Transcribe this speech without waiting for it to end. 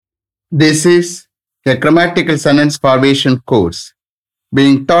This is a grammatical sentence formation course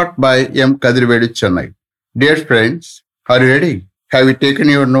being taught by M. Kadirvedu Chennai. Dear friends, are you ready? Have you taken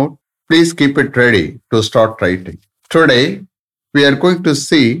your note? Please keep it ready to start writing. Today, we are going to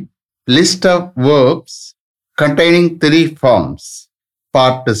see list of verbs containing 3 forms,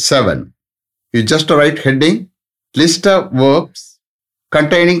 part 7. You just write heading, list of verbs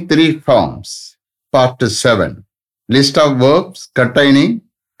containing 3 forms, part 7. List of verbs containing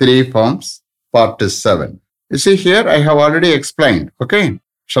 3 forms, part 7. You see here, I have already explained. Okay.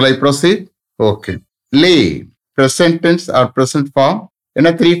 Shall I proceed? Okay. Lay, present tense or present form. In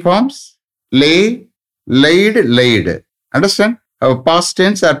a 3 forms, lay, laid, laid. Understand? Our past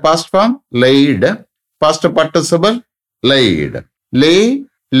tense or past form, laid. Past participle, laid. Lay,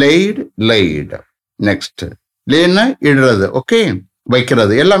 laid, laid. Next. லேன்னா இடுறது. Okay,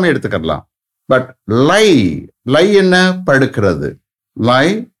 வைக்கிறது எல்லாமே எடுத்துக்கலாம். But லை, லை என்ன? படுக்கிறது. லை,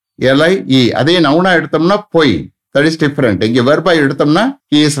 எலை, இ. அதே நவுனா எடுத்தோம்னா பொய். That is different. இங்க வெர்பா எடுத்தோம்னா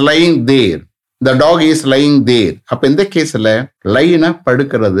he is lying there, the dog is lying there. அப்ப இந்த கேஸ்ல லைனா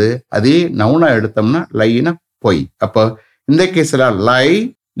படுக்கிறது, அதே நவுனா எடுத்தோம்னா லைனா பொய். அப்ப இந்த கேஸ்ல lie,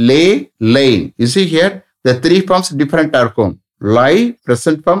 lay, lain. You see here the 3 forms different இருக்கும். Lie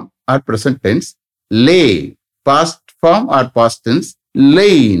present form or present tense, lay past form or past tense,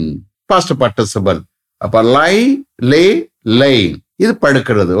 lain past participle. அப்ப லை, லே, லைன். இது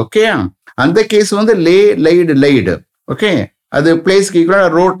படுக்கிறது. ஓகே, அந்த கேஸ் வந்து லே, லைடு, லைடு. ஓகே, அது பிளேஸ்க்கு ஈக்குவலா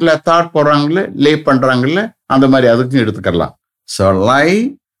ரோட்ல தாட் போடுறாங்கல்ல, லே பண்றாங்கல்ல, அந்த மாதிரி அதுக்கும் எடுத்துக்கலாம். ஸோ லை,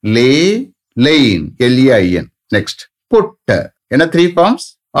 லே, லைன், எல்இஐஎன். Next put. என்ன 3 forms?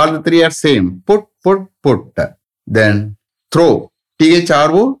 All the 3 are same. Put, put, put. Then throw,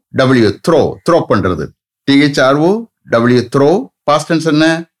 THRO W, throw, throw பண்றது. THRO W, throw. Past tense என்ன?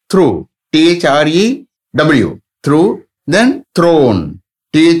 Threw. THREW, threw. Then thrown,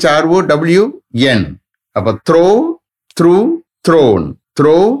 THROWN. அப்ப throw, threw, thrown.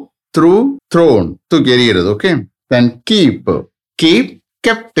 Throw, threw, thrown, தூக்கி எறிகிறது. Okay. Then keep, keep,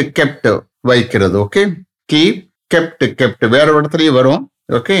 kept, kept, வைக்கிறது. Okay, keep, kept, kept வேற இடத்துலயும் வரும்.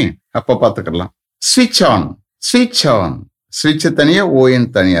 Okay, அப்ப பாத்துக்கலாம். ஸ்விட்ச் ஆன், ஸ்விட்ச் ஆன். ஸ்விட்ச் தனியா, ஓஎன்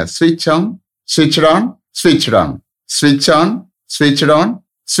தனியா. ஸ்விட்ச் ஆன், ஸ்விட்ச் ஆன், ஸ்விட்ச் ஆன். ஸ்விட்ச் ஆன், ஸ்விட்ச் ஆன்,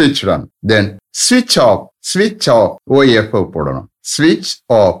 ஸ்விட்ச் ஆன். தென் ஸ்விட்ச் ஆஃப், ஸ்விட்ச் ஆஃப், ஓஎஃப் போடணும். ஸ்விட்ச்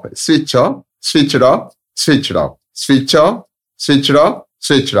ஆஃப், ஸ்விட்ச் ஆஃப், ஸ்விட்ச் ஆஃப், ஸ்விட்ச் ஆஃப், ஸ்விட்ச் ஆஃப், ஸ்விட்ச் ஆஃப்,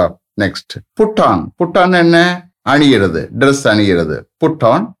 ஸ்விட்ச் of. Next put on. Put on என்ன? அணிகிறது, dress அணிகிறது. Put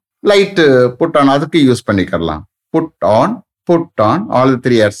on, light put on, அதுக்கு யூஸ் பண்ணிக்கலாம். Put on, put on, all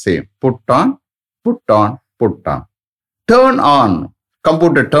 3 are same. Put on, put on, put on. Turn on,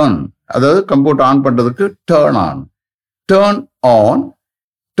 computer turn, அதாவது computer on பண்றதுக்கு turn on. Turn on,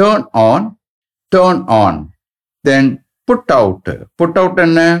 turn on, turn on. Then put out. Put out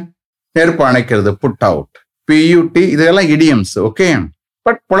என்ன? நெருப்பு அணைக்கிறது. Put out, PUT. இதெல்லாம் idioms. Okay,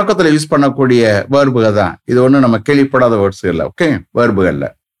 but புழக்கத்துல use பண்ணக்கூடிய வேர்புகள் தான். இது ஒன்றும் நம்ம கேள்விப்படாத வேர்ட்ஸ்கள். ஓகே, வேர்புகள்ல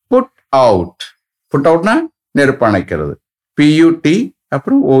புட் அவுட். புட் அவுட்னா நெருப்பு அணைக்கிறது. PUT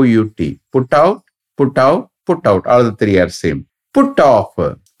அப்புறம் OUT. Put out, put out, put out, all 3 are same. Put off,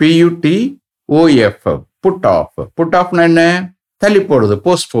 PUT OF, put off. Put ஆஃப்னா என்ன? தள்ளி போடுறது,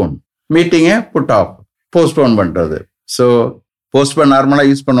 போஸ்ட்போன். மீட்டிங்கை புட் ஆஃப், போஸ்ட்போன் பண்றது. ஸோ போஸ்ட்போன் நார்மலா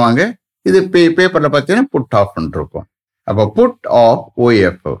யூஸ் பண்ணுவாங்க. இது பேப்பர்ல பார்த்தீங்கன்னா புட் ஆஃப் இருக்கும். அப்போ புட் ஆஃப்,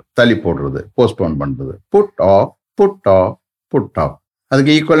 OF, தள்ளி போடுறது, போஸ்ட்போன் பண்றது. Put off, put off, put of.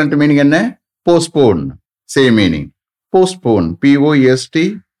 அதுக்கு ஈக்குவலண்ட் மீனிங் என்ன? Postpone. Same meaning. Postpone, POST,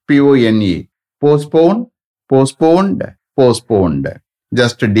 postpone, postponed, postponed.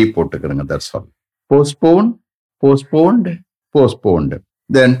 Just D போட்டுக்கிறங்க, that's all. Postpone, postponed, postponed.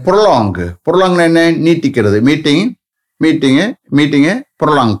 Then prolong. ப்ரொலாங்னா என்ன? நீட்டிக்கிறது. மீட்டிங்கை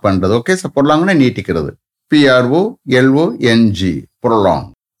prolong பண்றது. Okay, so ப்ரொலாங்னா நீட்டிக்கிறது. PROLONG, prolong.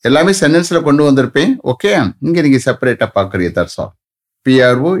 எல்லாமே சென்டென்ஸ்ல கொண்டு வந்திருப்பேன். Okay, இங்க நீங்க செப்பரேட்டா பாக்குறீங்க, that's all.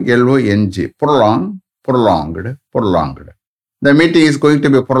 PROLONG, prolong, prolonged, prolonged. The meeting is going to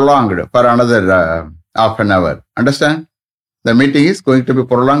be prolonged for another half an hour. Understand? The meeting is going to be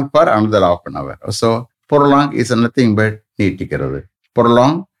prolonged for another half an hour. So, prolong is nothing but நீட்டிக்கிறது.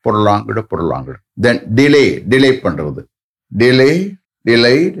 Prolong, prolonged, prolonged. Then delay, delay பண்றது. Delay,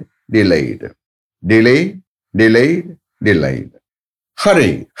 delayed, delayed. Delay, delayed, delayed.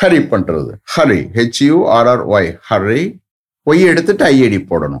 Hurry, hurry பண்றது. Hurry, HURRY, hurry. Y எடுத்துட்டு IAD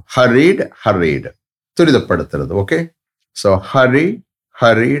போடணும். Hurried, hurried. துரிதப்படுத்துறது. Okay, so Hari,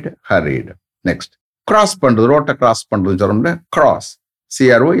 hurried, hurried. Next cross பண்றது. ரோட்டை cross பண்றது சொல்றோம்ல, cross,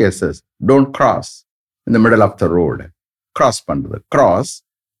 CROSS. Don't cross in the middle of the road. Cross பண்றது. Cross,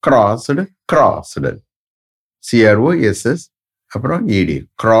 crossed, crossed. CROSS அப்புறம் ED.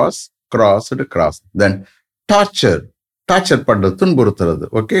 Cross, cross. Then torture பண்றது, துன்புறுத்துறது.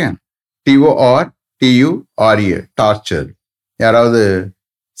 Okay, TORTURE, torture. யாராவது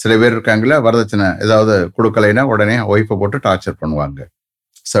சில பேர் இருக்காங்களா, வரதட்சணை ஏதாவது கொடுக்கலைன்னா உடனே ஒய்ஃபை போட்டு டார்ச்சர் பண்ணுவாங்க.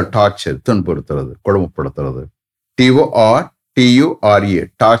 So torture, துன்புறுத்துறது, கொடுமைப்படுத்துறது. TORTURE,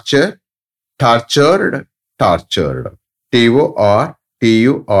 torture, tortured,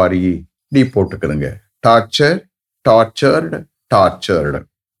 TORTURE, D போட்டுக்கிறங்க. Tortured.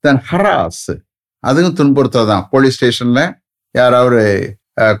 தென் ஹராஸ், அதுவும் துன்புறுத்துறதுதான். போலீஸ் ஸ்டேஷன்ல யாராவது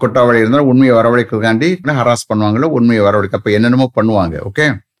குற்றவாளி இருந்தாலும் உண்மையை வரவழைக்கிறதுக்காண்டி ஹராஸ் பண்ணுவாங்களோ, உண்மையை வரவழைக்க அப்ப என்னென்னமோ பண்ணுவாங்க. ஓகே,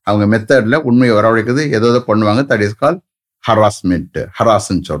 அவங்க மெத்தட்ல உண்மையை வரவழைக்கிறது ஏதோ பண்ணுவாங்க. தட் இஸ் கால் ஹராஸ்மெண்ட்,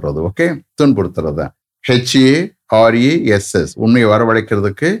 ஹராஸ்ன்னு சொல்றது. ஓகே, துன்புறுத்துறது. HARESS, உண்மையை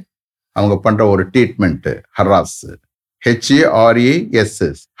வரவழைக்கிறதுக்கு அவங்க பண்ற ஒரு ட்ரீட்மெண்ட் ஹராஸ். HARESS,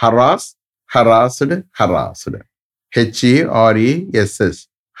 ஹராஸ்டு.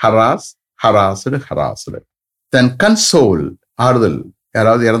 HARESS, ஹராஸ்டு. தென் கன்சோல், ஆறுதல்.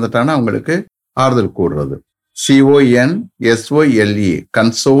 யாராவது இறந்துட்டாங்கன்னா அவங்களுக்கு ஆறுதல் கூறுறது. CONSOLE,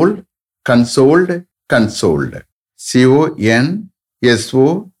 கன்சோல்டு. CONSOLE,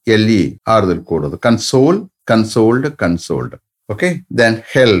 ஆறுதல் கூறுறது. கன்சோல்டு. ஓகே, தென்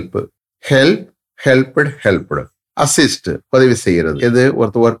ஹெல்ப்டு. அசிஸ்ட், உதவி செய்யறது. எது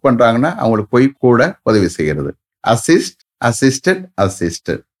ஒருத்தர் ஒர்க் பண்றாங்கன்னா அவங்களுக்கு போய் கூட உதவி செய்யறது.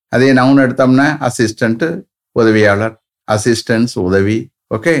 அசிஸ்டட். அதே நவுன் எடுத்தோம்னா அசிஸ்டன்ட், உதவியாளர். அசிஸ்டன்ஸ், உதவி.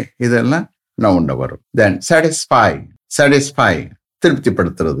 ஓகே, இதெல்லாம் நவுன்ல வரும். தென் சாட்டிஸ்ஃபை,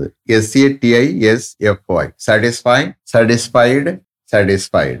 திருப்திப்படுத்துறது. SATISFY, satisfied.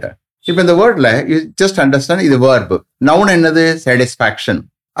 இப்ப இந்த வேர்ட்ல ஜஸ்ட் அண்டர்ஸ்டாண்ட், இது வேர்ப். நவுன் என்னது? சாட்டிஸ்ஃபேக்ஷன்.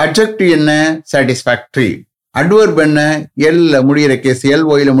 அட்ஜெக்டிவ் என்ன? சாட்டிஸ்ஃபேக்டரி. அட்வர்ப் என்ன? LOY முடிகிற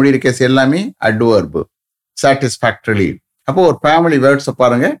கேஸ் எல்லாமே அட்வர்ப். சாட்டிஸ்ஃபேக்டரி. அப்போ ஒரு ஃபேமிலி வேர்ட்ஸ்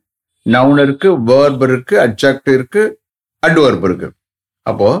பாருங்க. நவுன் இருக்கு, வேர்ப் இருக்கு, அட்ஜெக்டிவ் இருக்கு, அட்வர்ப் இருக்கு.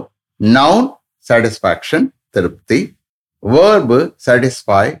 அப்போ நவுன் சாட்டிஸ்ஃபேக்ஷன், திருப்தி. Verb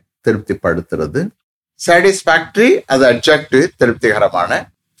satisfy, திருப்திப்படுத்துறது. சாட்டிஸ்ஃபேக்டரி, அது அட்ஜெக்டிவ்,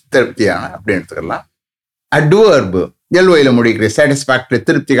 திருப்தியான அப்படின்னு எடுத்துக்கலாம். அட்வர்பு LOY முடிக்கிற சாட்டிஸ்ஃபேக்டரி,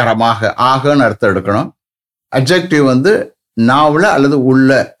 திருப்திகரமாக, ஆகன்னு அர்த்தம் எடுக்கணும். அட்ஜெக்டிவ் நாவல அல்லது உள்ள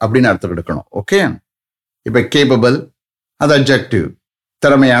அப்படின்னு அர்த்தம் எடுக்கணும். ஓகே, இப்ப கேபபிள், அது அட்ஜெக்டிவ்,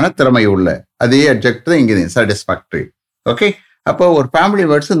 திறமை உள்ள, அதே அட்ஜெக்டிவ் இங்கே சாட்டிஸ்ஃபேக்டரி. ஓகே, அப்போ ஒரு ஃபேமிலி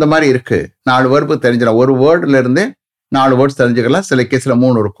வேர்ட்ஸ் இந்த மாதிரி இருக்கு. 4 வேர்பு தெரிஞ்சிடும். ஒரு வேர்டுல இருந்து 4 வேர்ட்ஸ் தெரிஞ்சுக்கலாம். சில கேஸ்ல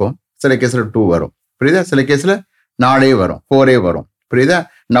 3 இருக்கும், சில கேஸ்ல 2 வரும். புரியுதா? சில கேஸ்ல 4 வரும், 4 வரும். புரியுதா?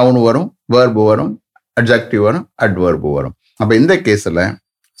 நவுன் வரும், வேர்பு வரும், அட்ஜெக்டிவ் வரும், அட்வர்பு வரும். அப்ப இந்த கேஸ்ல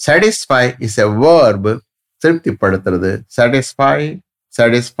satisfy is a verb, திருப்திப்படுத்துறது.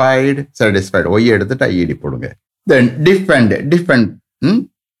 Satisfied. Y எடுத்துட்டு ஐடி போடுங்க. தென் டிஃபெண்ட்,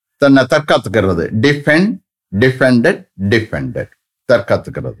 தன்னை தற்காத்துக்கிறது. Defended,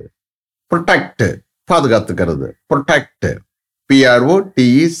 தற்காத்துக்கிறது. Protect, பாதுகாத்துக்கிறது. Protect,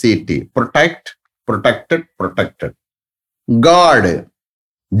 PROTECT, protected. Card,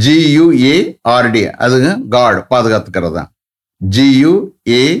 GUARD, அதுங்க கார்டு, பாதுகாத்துக்கிறது தான்.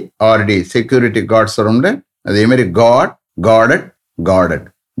 GUARD, செக்யூரிட்டி கார்ட்ஸ் வரும்ல, அதே மாதிரி கார்டட்.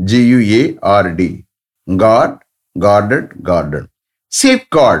 GUARD, guarded.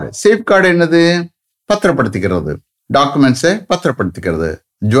 சேஃப்கார்டு என்னது? பத்திரப்படுத்திக்கிறது. டாக்குமெண்ட்ஸை பத்திரப்படுத்திக்கிறது,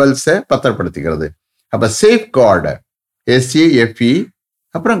 ஜுவல்ஸை பத்திரப்படுத்திக்கிறது. அப்ப சேஃப்கார்டு, SAFE,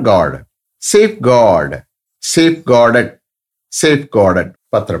 அப்புறம் கார்டு. சேஃப்கார்டட்,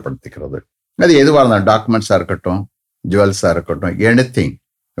 பத்திரப்படுத்திக்கிறது. அது எதுவாக இருந்தாலும், டாக்குமெண்ட்ஸா இருக்கட்டும், ஜுவல்ஸா இருக்கட்டும், எனிதிங்.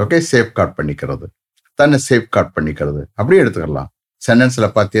 ஓகே, சேஃப்கார்ட் பண்ணிக்கிறது, தன்னை சேஃப்கார்ட் பண்ணிக்கிறது. அப்படியே எடுத்துக்கலாம். சென்டென்ஸ்ல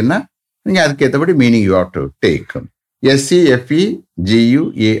பார்த்தீங்கன்னா நீங்க அதுக்கு ஏற்றபடி meaning you have to take. SAFEGUARD,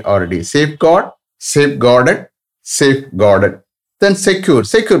 சேஃப்கார்டட். Then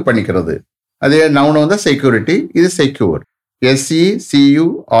secure பண்ணிக்கிறது. அதே நவுன் செக்யூரிட்டி, இது secure.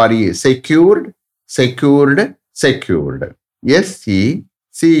 SECURE, secured.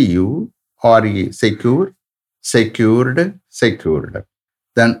 SECURE, secured.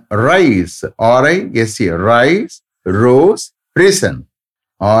 Then rise, RISE, rise, rose, risen.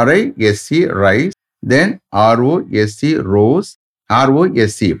 RISE, rise. Then ROSE, rose,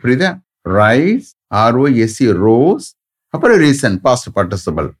 ROSE, புரியுதா? rise, ROSE, rose, அப்புறம் risen, past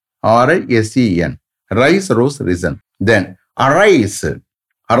participle, RISEN, rise, rose, risen. Then arise,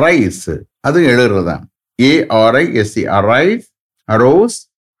 அது எழுதுறதுதான். ARISE, arise, arose,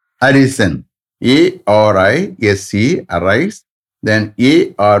 arisen. ARISE, arise. Then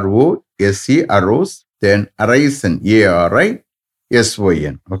AROSE, arose. Then arisen,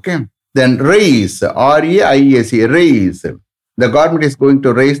 ARISON. Okay. Then raise, RAISE, raise. the government is going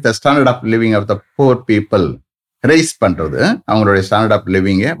to raise the standard of living of the poor people. Raise பண்றது, அவங்களுடைய standard of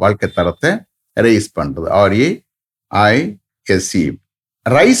லிவிங்க, வாழ்க்கை தரத்தை rice பண்றது. RAISE.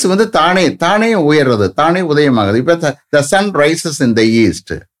 Rice வந்து தானே உயர்றது, தானே உதயமாகுது. இப்ப the sun rises in the east,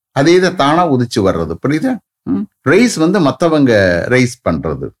 அதே இதை தானா உதிச்சு வர்றது. புரியுதா? ரைஸ் வந்து மற்றவங்க ரைஸ்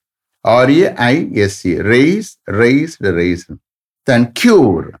பண்றது. RAISE. Raise. Then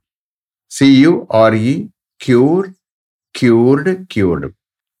cure. CURE. cured.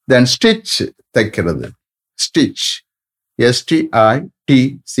 Then stitch, தைக்கிறது. stitch.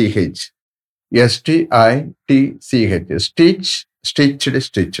 STITCH.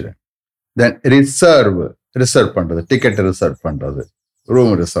 stitched. Then reserve பண்றது, டிக்கெட் ரிசர்வ் பண்றது,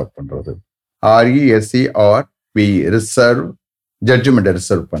 ரூம் ரிசர்வ் பண்றது. RESERVE. ரிசர்வ், ஜட்ஜ்மெண்ட்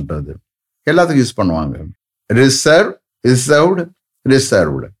ரிசர்வ் பண்றது. எல்லாத்துக்கும் யூஸ் பண்ணுவாங்க.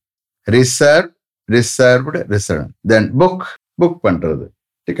 ரிசர்வ்டு. Then புக் பண்றது,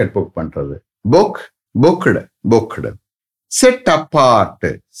 டிக்கெட் புக் பண்றது. booked. set apart.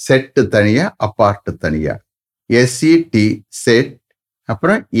 செட் தனியா, அப்பார்ட் தனியா. SET செட்,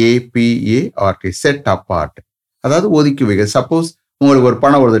 அப்புறம் APART செட் அப்பார்ட். அதாவது ஒதுக்கி வைக்க. சப்போஸ் உங்களுக்கு ஒரு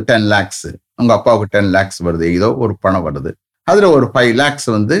பணம் வருது 10 lakhs, உங்க அப்பாவுக்கு 10 lakhs வருது, ஏதோ ஒரு பணம் வருது, அதுல ஒரு 5 lakhs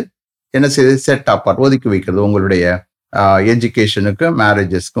வந்து என்ன செய்யுது, செட் அப்பார்ட், ஒதுக்கி வைக்கிறது. உங்களுடைய எஜுகேஷனுக்கு,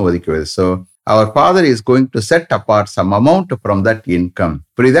 மேரேஜஸ்க்கும் ஒதுக்கி வைக்கிறது. So our father is going to set apart some amount from that income.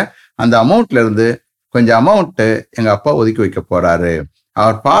 புரியுதா? அந்த அமௌண்ட்ல இருந்து கொஞ்சம் அமௌண்ட் எங்க அப்பா ஒதுக்கி வைக்க போறாரு.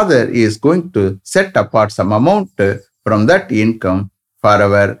 Our father is going to set apart some amount from that income for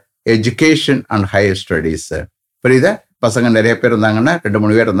our education and higher studies. புரியுதா? பசங்க நிறைய பேர் இருந்தாங்கன்னா,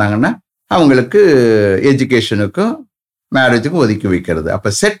 2-3 பேர் இருந்தாங்கன்னா, அவங்களுக்கு எஜுகேஷனுக்கும் மேரேஜுக்கும் ஒதுக்கி வைக்கிறது. அப்ப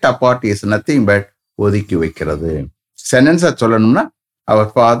set apart is nothing but ஒதுக்கி வைக்கிறது. சென்டென்ஸா சொல்லணும்னா, our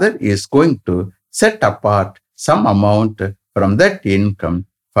father is going to set apart some amount from that income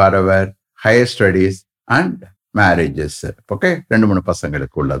for our higher studies and marriages. Okay, 2-3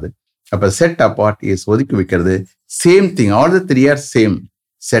 பசங்களுக்கு உள்ளது. அப்ப செட் அப்பார்ட் இஸ் ஒதுக்கி வைக்கிறது. Same thing, all the 3 are same.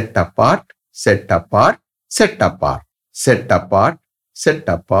 Set apart.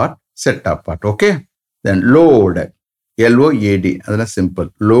 Okay. Then load, LOAD, அதெல்லாம் simple.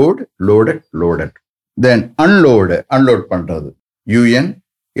 Loaded. தென் unload பண்றது.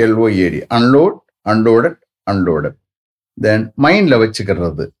 UNLOAD. Unloaded. Then மைண்ட்ல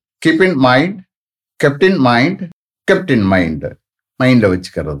வச்சுக்கிறது. keep in mind, kept in mind. மைண்ட்ல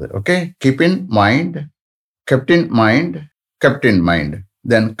வச்சுக்கிறது. Okay, keep in mind, kept in mind.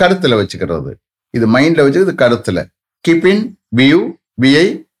 Then கருத்துல வச்சுக்கிறது. இது மைண்ட்ல வச்சுக்கிறது, கருத்துல. keep in view,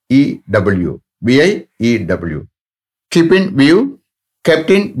 VIEW. keep in view, kept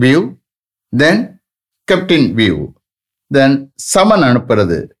in view, then kept in view. தென் சமன்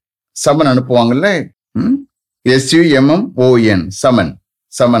அனுப்புறது. சமன் அனுப்புவாங்கல்ல, SUMMON.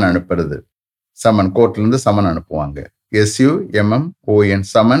 சமன் அனுப்புறது. சமன், கோர்ட்ல இருந்து சமன் அனுப்புவாங்க. SUMMON.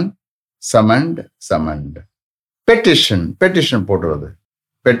 சமன்ட். பெட்டிஷன் போடுறது.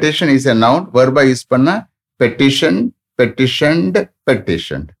 Petition is a noun. வெர்பா யூஸ் பண்ணா பெட்டிஷன்ட்.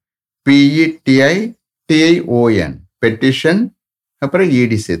 PETITION. பெட்டிஷன், அப்புறம்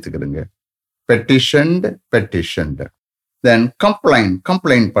ED சேர்த்துக்கிறதுங்க. பெட்டிஷன்ட். தென்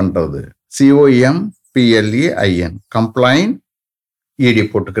கம்ப்ளைண்ட் பண்றது. COMPLAIN. கம்ப்ளைண்ட், ED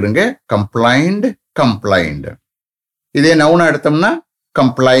போட்டுக்கிறங்க. கம்ப்ளைண்ட். இதே நவுனா எடுத்தோம்னா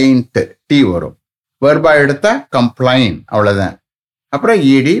கம்ப்ளைண்ட், T வரும். வெர்பா எடுத்தா கம்ப்ளைன், அவ்வளவுதான். அப்புறம்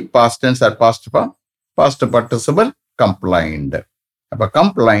ED, past tense or past participle, complained. அப்ப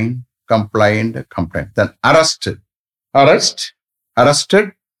கம்ப்ளைண்ட். Then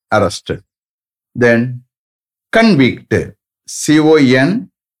arrested. தென் convict. CONVICT.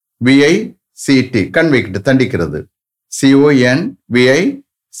 convict, தண்டிக்கிறது. CONVICT.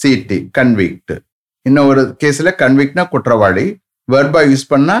 convict. இன்னொரு கேஸ்ல கன்விக்ட்னா குற்றவாளி, வெர்பா யூஸ்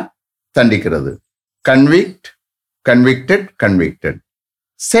பண்ணா தண்டிக்கிறது. convicted.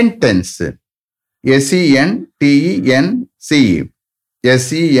 சென்டென்ஸ். SENTENCE.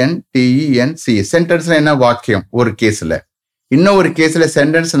 சென்டென்ஸ்ல என்ன, வாக்கியம். ஒரு கேஸ்ல. இன்னொரு கேஸ்ல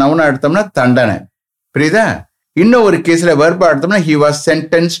சென்டென்ஸ் நவுனா எடுத்தோம்னா தண்டனை. புரியுதா? இன்னொரு கேஸ்ல வெர்பா எடுத்தோம்னா he was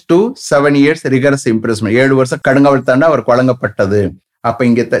sentenced to 7 years rigorous imprisonment. 7 வருஷம் கடுங்காவல் தண்டனை அவருக்கு வழங்கப்பட்டது. அப்ப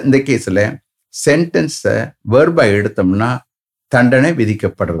இங்க இந்த கேஸ்ல சென்டென்ஸ வெர்பா எடுத்தோம்னா தண்டனை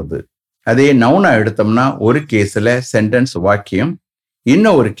விதிக்கப்படுறது. அதே நவுனா எடுத்தோம்னா ஒரு கேஸ்ல சென்டென்ஸ் வாக்கியம்,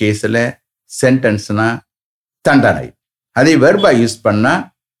 இன்னொரு கேஸ்ல சென்டென்ஸ்னா தண்டனை. அதே வெர்பா யூஸ் பண்ணா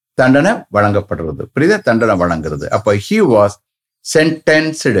தண்டனை வழங்கப்படுறது. புரியுதா? தண்டனை வழங்குறது. அப்ப he was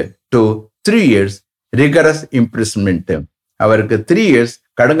sentenced to 3 years rigorous imprisonment. அவருக்கு 3 years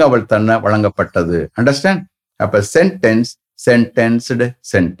கடுங்காவல் தண்டனை வழங்கப்பட்டது. அண்டர்ஸ்டாண்ட்? அப்ப sentence, sentenced,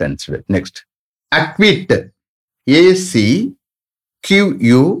 sentenced. Next. Acquit. ACQUIT.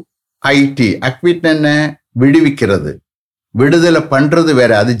 Acquit என்ன? விடுவிக்கிறது. விடுதலை பண்றது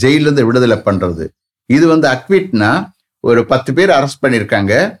வேற. அது ஜெயில இருந்து விடுதலை பண்றது. இது அக்விட்னா ஒரு 10 பேர் அரெஸ்ட்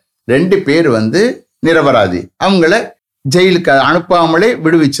பண்ணிருக்காங்க. 2 பேர் நிரபராதி. அவங்கள ஜெயிலுக்கு அனுப்பாமலே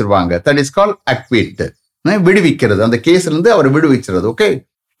விடுவிச்சிருவாங்க. That is call acquit. விடுவிக்கிறது. அந்த கேஸ்ல இருந்து அவர் விடுவிச்சிருது. Okay,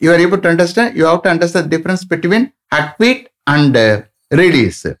 you are able to understand. You have to understand the difference between acquit and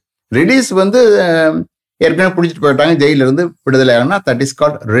release. Release ஏற்கனவே பிடிச்சிட்டு போயிட்டாங்க, ஜெயில இருந்து விடுதலை ஆகணும்னா that is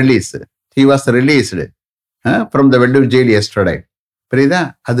called release. He was released from the wet jail yesterday. புரியுதா?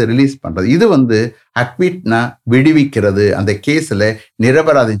 அது ரிலீஸ் பண்றது. இது அக்விட்னா விடுவிக்கிறது. அந்த கேஸ்ல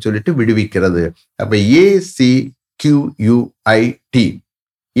நிரபராதின்னு சொல்லிட்டு விடுவிக்கிறது. அப்ப ACQUIT.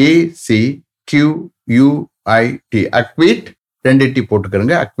 ACQUIT. Acquit 2 D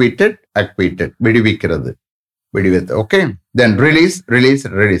போட்டுக்கிறங்க. அக்விட்டட், அக்விட்டட். விடுவிக்கிறது, விடுவித்து. ஓகே, தென் ரிலீஸ், ரிலீஸ்,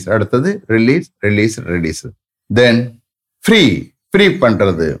 ரிலீஸ். அடுத்தது ரிலீஸ், ரிலீஸ், ரிலீஸ். தென் ஃப்ரீ, ஃப்ரீ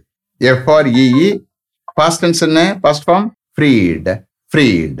பண்றது. FREE. பாஸ்ட் டென்ஸ் என்ன? Past form freed,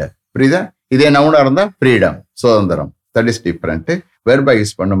 freed. புரியுதா? இதே நவுனா இருந்தா ஃப்ரீடம், சுதந்திரம். That is different. வெர்பா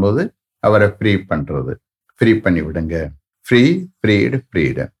யூஸ் பண்ணும்போது அவரை ஃப்ரீ பண்றது. ஃப்ரீ பண்ணி விடுங்க. Free, freed,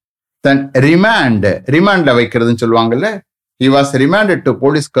 freed. தென் ரிமாண்ட். ரிமாண்ட்ல வைக்கிறதுன்னு சொல்லுவாங்கல்ல. He was remanded to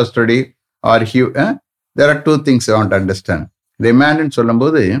police custody or there are 2 things I want to understand. ரிமாண்ட்னு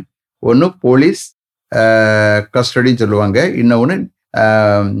சொல்லும்போது ஒன்று போலீஸ் கஸ்டடின்னு சொல்லுவாங்க, இன்னொன்று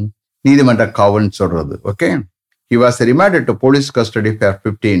நீதிமன்ற காவல்னு சொல்றது. Okay, he was remanded to police custody for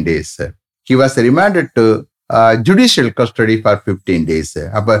 15 days. He was remanded to judicial custody for 15 days.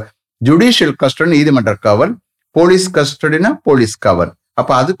 அப்ப judicial custody நீதிமன்ற காவல், போலீஸ் கஸ்டடினா போலீஸ் காவல்.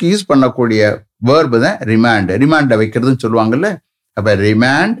 அப்ப அதுக்கு யூஸ் பண்ணக்கூடிய வேர்பு தான் ரிமாண்ட். ரிமாண்ட வைக்கிறதுன்னு சொல்லுவாங்கல்ல. அப்ப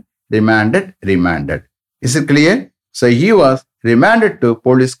remand, remanded, remanded. Is it clear? So he was remanded to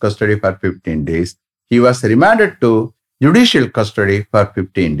police custody for 15 days. He was remanded to judicial custody for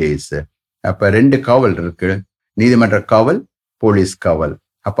 15 days. அப்ப 2 காவல் இருக்கு, நீதிமன்ற காவல், போலீஸ் காவல்.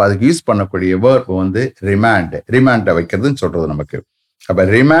 அப்ப அதுக்கு யூஸ் பண்ணக்கூடிய வேர்ப் ரிமாண்ட். ரிமாண்ட வைக்கிறதுன்னு சொல்றது நமக்கு. அப்ப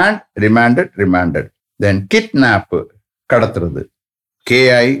ரிமாண்ட், ரிமாண்டட், ரிமாண்டட். தென் kidnap, கடத்துறது.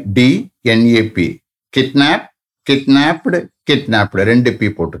 KIDNAP. Kidnap, kidnapped, kidnapped. 2 P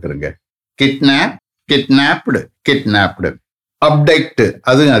போட்டுக்கிறங்க. Kidnap, kidnapped, kidnapped. Abducted,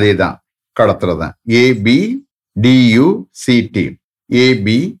 அதுவும் அதே தான், கடத்துறதுதான். ABDUCT.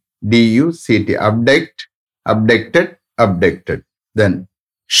 ABDUCT. Abducted, abducted, abducted. தென்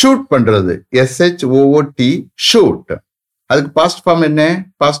ஷூட் பண்றது. SHOOT, shoot. அதுக்கு பாஸ்ட் ஃபார்ம் என்ன?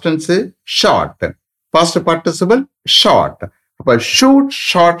 Past tense shot, past participle shot. அப்ப shoot,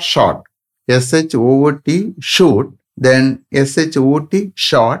 shot, shot. SHOOT, shoot. தென் SHOT,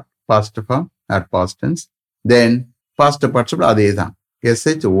 shot, past form R past tense. தென் past participle அதே தான்,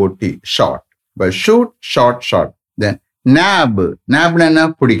 SHOT, shot. But shoot, shot, shot. தென் நாப். நாப்னா என்ன?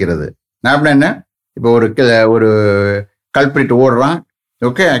 பிடிக்கிறது. நாப்னா என்ன? இப்போ ஒரு கல்பிரிட் ஓடுறான்,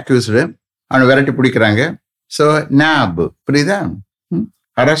 ஓகே, அக்யூஸ்டு, அவனை விரட்டி பிடிக்கிறாங்க. ஸோ நாப். புரியுதா?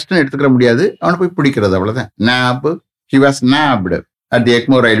 அரெஸ்ட்னு எடுத்துக்கிற முடியாது, அவனை போய் பிடிக்கிறது, அவ்வளவுதான். நாப். He was nabbed at the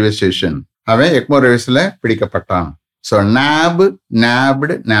Ekmo railway station. அவன் எக்மோ ரயில்வேஸ்ல பிடிக்கப்பட்டான். ஸோ நாப்,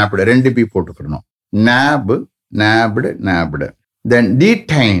 நாப்டு, நாப்டு. 2 P போட்டுக்கணும். நாப், நாப்டு, நாப்டு. தென்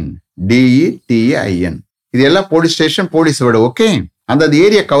டிடைன். DETAIN. இது எல்லாம் போலீஸ் ஸ்டேஷன், போலீஸ் விட. ஓகே, அந்த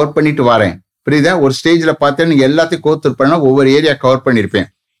ஏரியா கவர் பண்ணிட்டு வரேன். புரியுதா? ஒரு ஸ்டேஜ்ல பார்த்தேன், நீங்க எல்லாத்தையும் கோத்து பண்ணா ஒவ்வொரு ஏரியா கவர் பண்ணிருப்பேன்.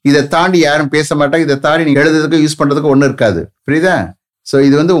 இதை தாண்டி யாரும் பேச மாட்டாங்க. இதை தாண்டி நீங்க எழுதுறதுக்கு யூஸ் பண்றதுக்கு ஒன்றும் இருக்காது. புரியுதா? ஸோ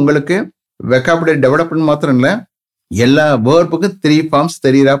இது உங்களுக்கு வெக்காபுலரி டெவலப்மெண்ட் மாத்திரம் இல்லை, எல்லா வேர்புக்கும் 3 ஃபார்ம்ஸ்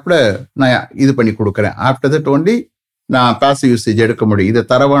தெரியிறாப்புல நான் இது பண்ணி கொடுக்குறேன். ஆஃப்டர் தட் ஒன்லி நான் பாசிவ் யூசேஜ் எடுக்க முடியும். இதை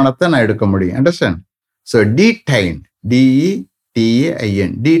தரவானத்தை நான் எடுக்க முடியும். Understand? So detain. DETAIN.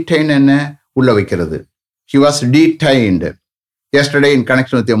 Detain என்ன? உள்ள வைக்கிறது. He was detained yesterday in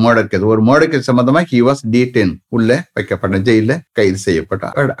connection with a murder case. ஒரு murder case சம்பந்தமா he was detained. உள்ள வைக்கப்பட்ட, ஜெயில கைது செய்யப்பட்ட,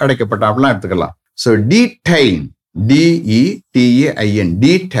 அடைக்கப்பட்ட, அப்படிலாம் எடுத்துக்கலாம். So detain. DETAIN.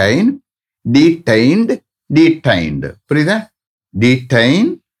 detain, detained, detained. புரியுதா? detain,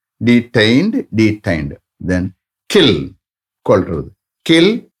 detained, detained. Then kill, கொல்றது. kill,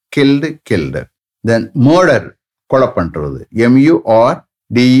 killed, killed. Then murder, கொலை பண்றது.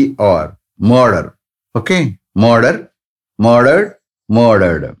 MURDER. murder. Okay, murder, murdered,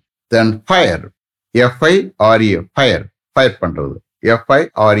 murdered. Then fire. FIRE, fire, fire பண்றது.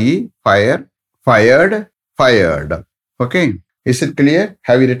 FIRE, fire, fired, fired. Okay, is it clear?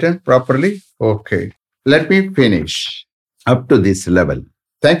 Have you written properly? Okay, let me finish up to this level.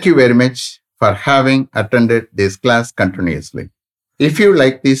 Thank you very much for having attended this class continuously. If you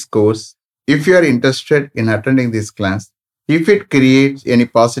like this course, if you are interested in attending this class, If it creates any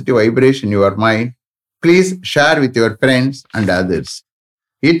positive vibration in your mind, please share with your friends and others.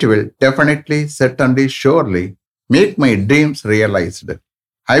 It will definitely, certainly, surely make my dreams realized.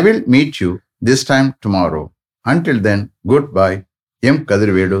 I will meet you this time tomorrow. Until then, goodbye. M.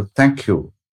 Kadirvedu. Thank you.